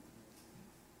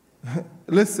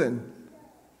 Listen,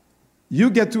 you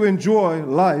get to enjoy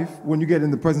life when you get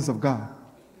in the presence of God.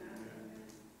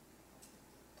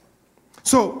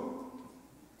 So,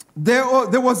 there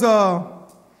was a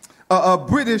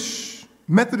British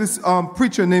Methodist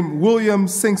preacher named William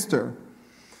Sangster.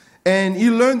 And he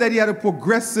learned that he had a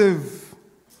progressive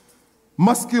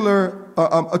muscular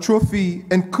atrophy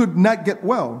and could not get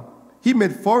well. He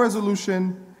made 4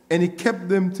 resolutions and he kept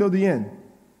them till the end.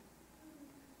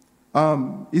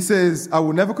 He says, I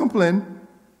will never complain.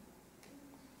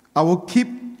 I will keep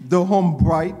the home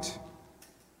bright.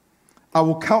 I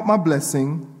will count my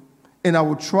blessing. And I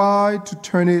will try to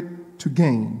turn it to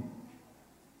gain.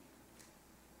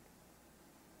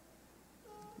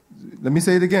 Let me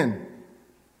say it again.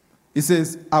 It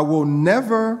says, I will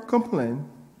never complain.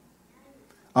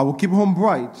 I will keep home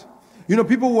bright. You know,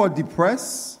 people who are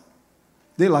depressed,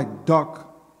 they like dark.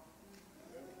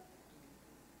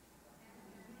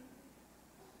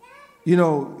 You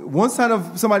know, one side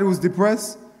of somebody who's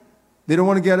depressed, they don't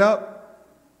want to get up,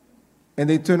 and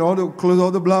they close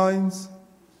all the blinds.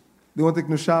 They won't take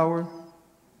no shower.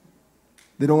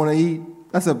 They don't want to eat.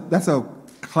 That's a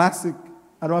classic.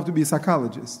 I don't have to be a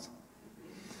psychologist.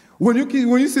 When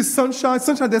you see sunshine,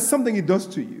 there's something it does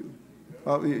to you.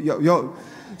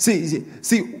 See,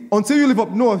 until you live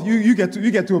up north, you get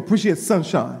to appreciate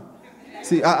sunshine.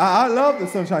 See, I love the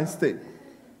Sunshine State.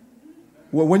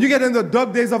 Well, when you get in the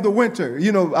dark days of the winter,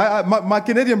 you know, my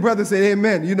Canadian brothers say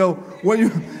amen. You know, when you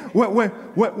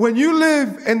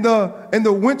live in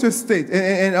the winter state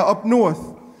and up north,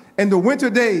 in the winter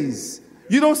days,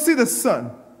 you don't see the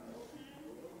sun.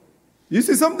 You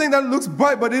see something that looks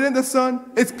bright, but it ain't the sun.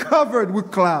 It's covered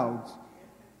with clouds.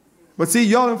 But see,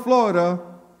 y'all in Florida,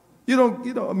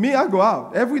 me, I go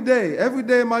out every day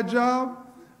in my job.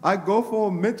 I go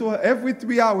for every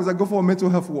 3 hours, I go for a mental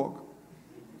health walk.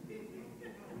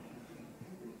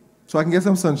 So I can get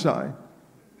some sunshine.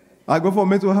 I go for a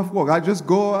mental health walk. I just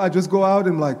go out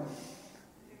and like,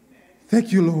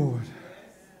 thank you, Lord.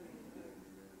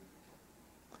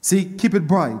 See, keep it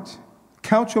bright.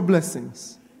 Count your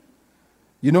blessings.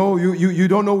 You know, you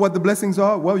don't know what the blessings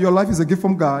are. Well, your life is a gift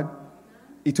from God.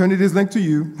 Eternity is linked to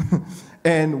you.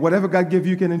 And whatever God gives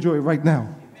you, you can enjoy it right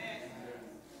now.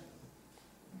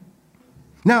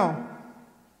 Now,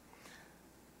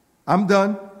 I'm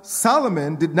done.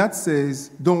 Solomon did not say,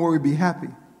 don't worry, be happy.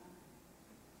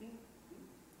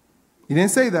 He didn't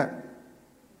say that.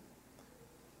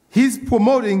 He's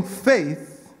promoting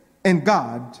faith in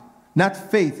God, not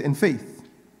faith in faith.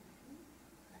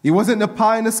 He wasn't a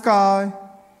pie in the sky.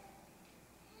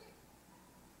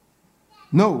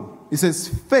 No, he says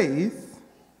faith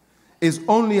is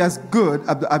only as good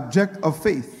as the object of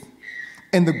faith.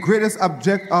 And the greatest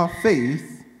object of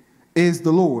faith is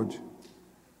the Lord.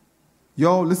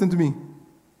 Y'all, listen to me.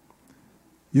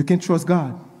 You can trust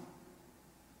God.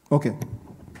 Okay.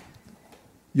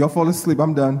 Y'all fall asleep.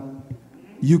 I'm done.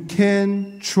 You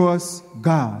can trust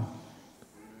God.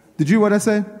 Did you hear what I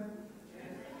said?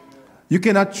 You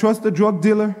cannot trust the drug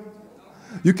dealer.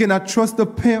 You cannot trust the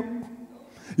pimp.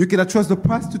 You cannot trust the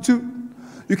prostitute.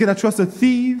 You cannot trust a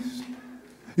thief.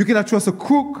 You cannot trust a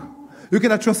crook. You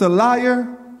cannot trust a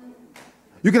liar.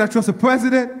 You cannot trust a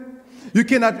president.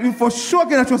 You for sure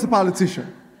cannot trust a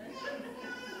politician.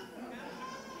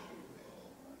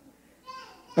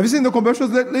 Have you seen the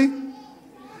commercials lately?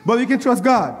 But you can trust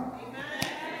God.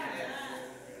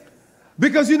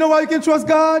 Because you know why you can trust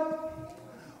God?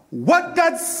 What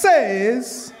God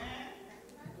says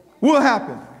will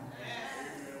happen.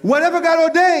 Whatever God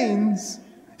ordains,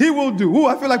 He will do. Ooh,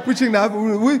 I feel like preaching now.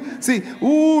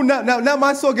 Now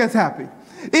my soul gets happy.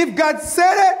 If God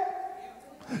said it,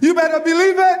 you better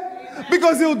believe it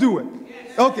because He'll do it.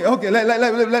 Okay.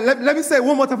 Let me say it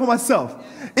one more time for myself.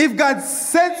 If God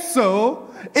said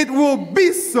so, it will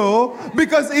be so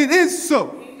because it is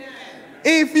so.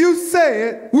 If you say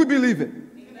it, we believe it.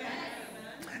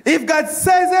 If God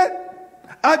says it,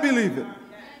 I believe it.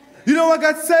 You know what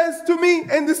God says to me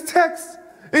in this text?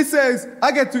 It says,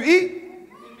 I get to eat,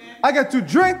 I get to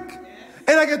drink,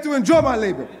 and I get to enjoy my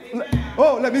labor.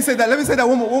 Oh, let me say that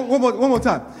one more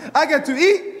time. I get to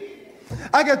eat,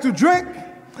 I get to drink,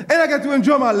 and I get to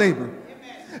enjoy my labor.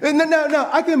 And now,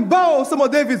 I can borrow some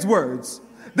of David's words.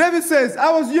 David says,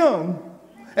 I was young,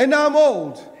 and now I'm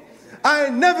old. I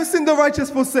ain't never seen the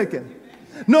righteous forsaken.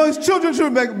 No, his children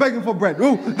should be begging for bread.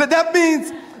 Ooh, that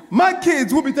means my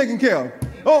kids will be taken care of.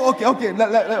 Oh, okay.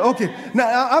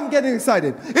 Now, I'm getting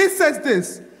excited. It says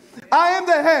this, I am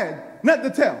the head, not the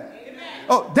tail.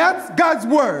 Oh, that's God's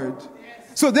word.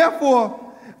 So therefore,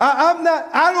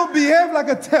 I don't behave like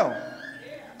a tail.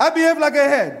 I behave like a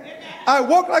head. I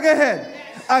walk like a head.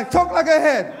 I talk like a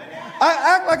head.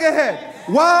 I act like a head.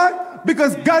 Why?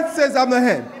 Because God says I'm the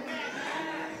head.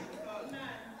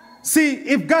 See,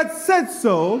 if God said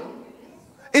so,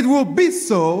 it will be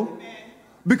so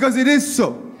because it is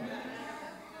so.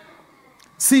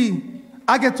 See,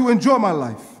 I get to enjoy my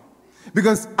life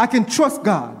because I can trust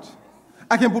God.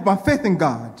 I can put my faith in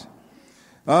God.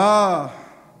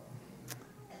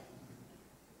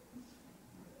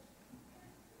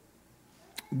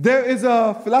 There is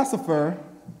a philosopher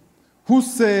who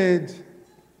said,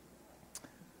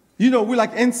 we're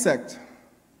like insects.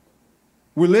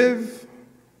 We live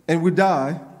and we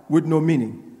die with no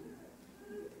meaning.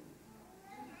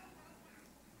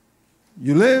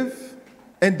 You live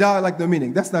and die like no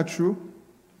meaning. That's not true.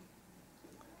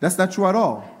 That's not true at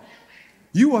all.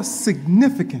 You are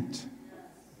significant.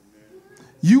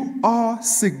 You are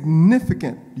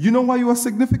significant. You know why you are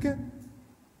significant?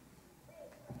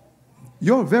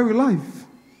 Your very life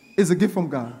is a gift from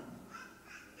God.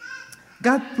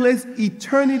 God placed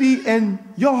eternity in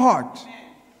your heart.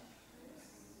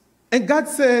 And God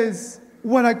says,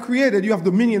 what I created, you have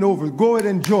dominion over. Go and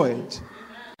enjoy it.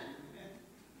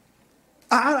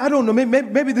 I don't know.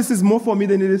 Maybe this is more for me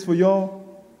than it is for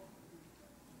y'all.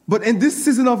 But in this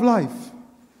season of life,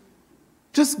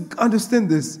 just understand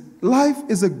this. Life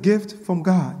is a gift from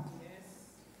God.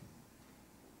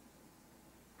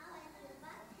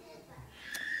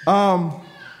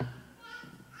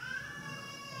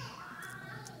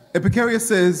 Epicurus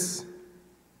says,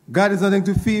 God is nothing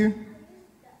to fear.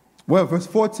 Well, verse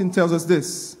 14 tells us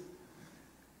this.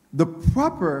 The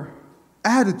proper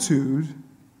attitude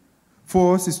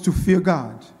for us is to fear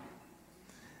God.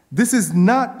 This is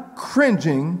not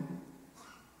cringing.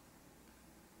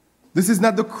 This is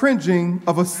not the cringing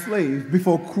of a slave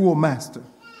before a cruel master.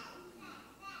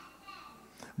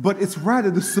 But it's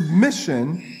rather the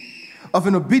submission of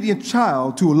an obedient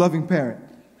child to a loving parent.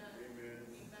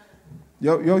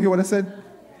 Y'all hear what I said?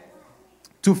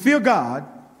 To fear God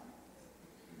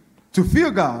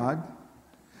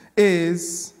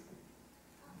is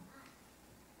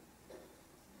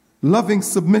loving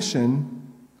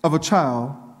submission of a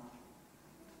child,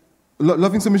 to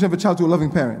a loving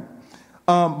parent.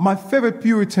 My favorite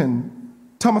Puritan,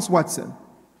 Thomas Watson,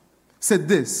 said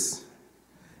this: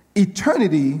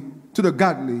 eternity to the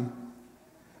godly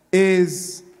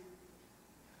is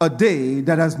a day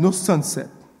that has no sunset.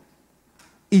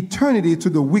 Eternity to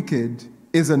the wicked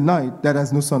is a night that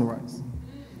has no sunrise.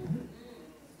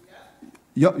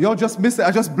 Y'all just missed it.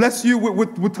 I just bless you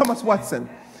with Thomas Watson.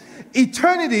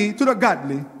 Eternity to the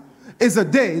godly is a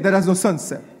day that has no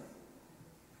sunset.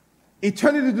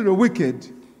 Eternity to the wicked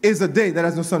is a day that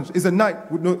has no sunshine. Is a night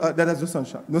with that has no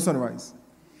sunshine, no sunrise.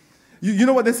 You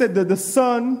know what they said? The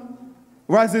sun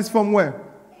rises from where?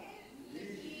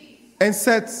 And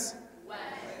sets.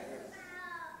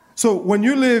 So when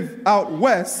you live out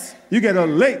west, you get a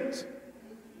late.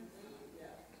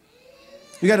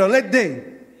 You get a late day.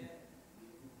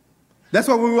 That's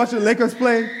why when we watch the Lakers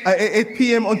play at 8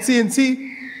 p.m. on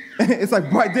TNT, it's like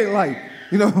bright daylight.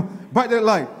 Bright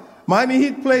daylight. Miami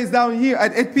Heat plays down here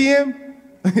at 8 p.m.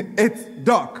 It's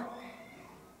dark.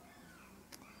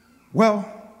 Well,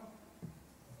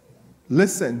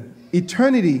 listen.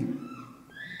 Eternity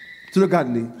to the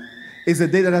godly is a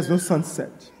day that has no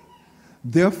sunset.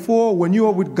 Therefore, when you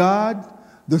are with God,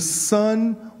 the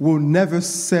sun will never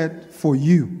set for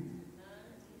you.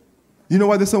 You know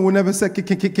why the sun will never set?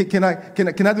 Can I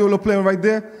do a little playing right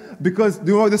there? Because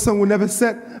do you know why the sun will never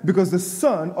set? Because the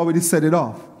sun already set it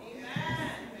off.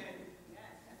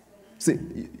 See,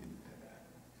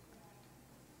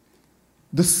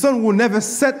 the sun will never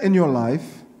set in your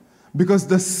life because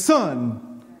the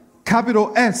sun,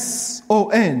 capital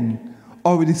S-O-N,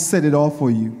 already set it off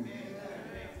for you.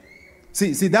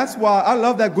 See, that's why I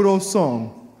love that good old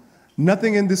song.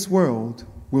 Nothing in this world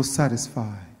will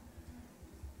satisfy.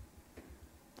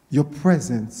 Your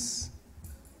presence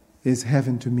is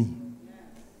heaven to me.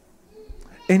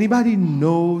 Anybody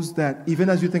knows that even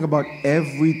as you think about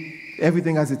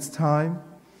everything has its time?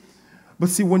 But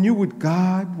see, when you're with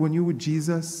God, when you're with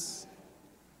Jesus,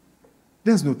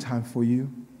 there's no time for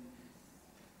you.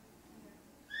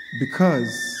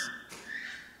 Because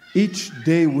each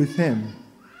day with Him,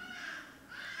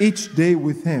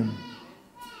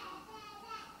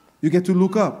 you get to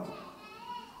look up.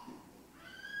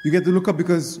 You get to look up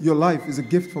because your life is a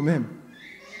gift from Him.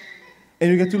 And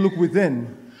you get to look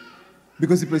within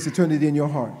because He placed eternity in your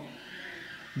heart.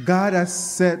 God has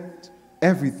set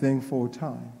everything for a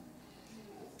time.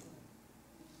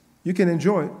 You can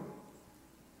enjoy it.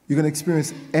 You're going to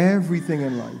experience everything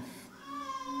in life.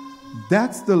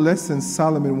 That's the lesson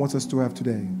Solomon wants us to have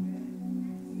today.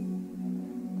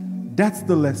 That's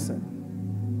the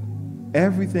lesson.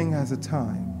 Everything has a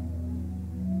time.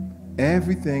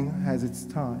 Everything has its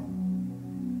time.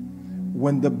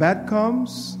 When the bad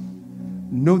comes,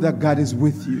 know that God is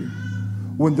with you.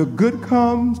 When the good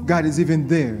comes, God is even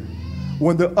there.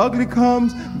 When the ugly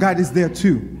comes, God is there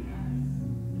too.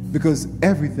 Because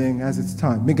everything has its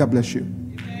time. May God bless you.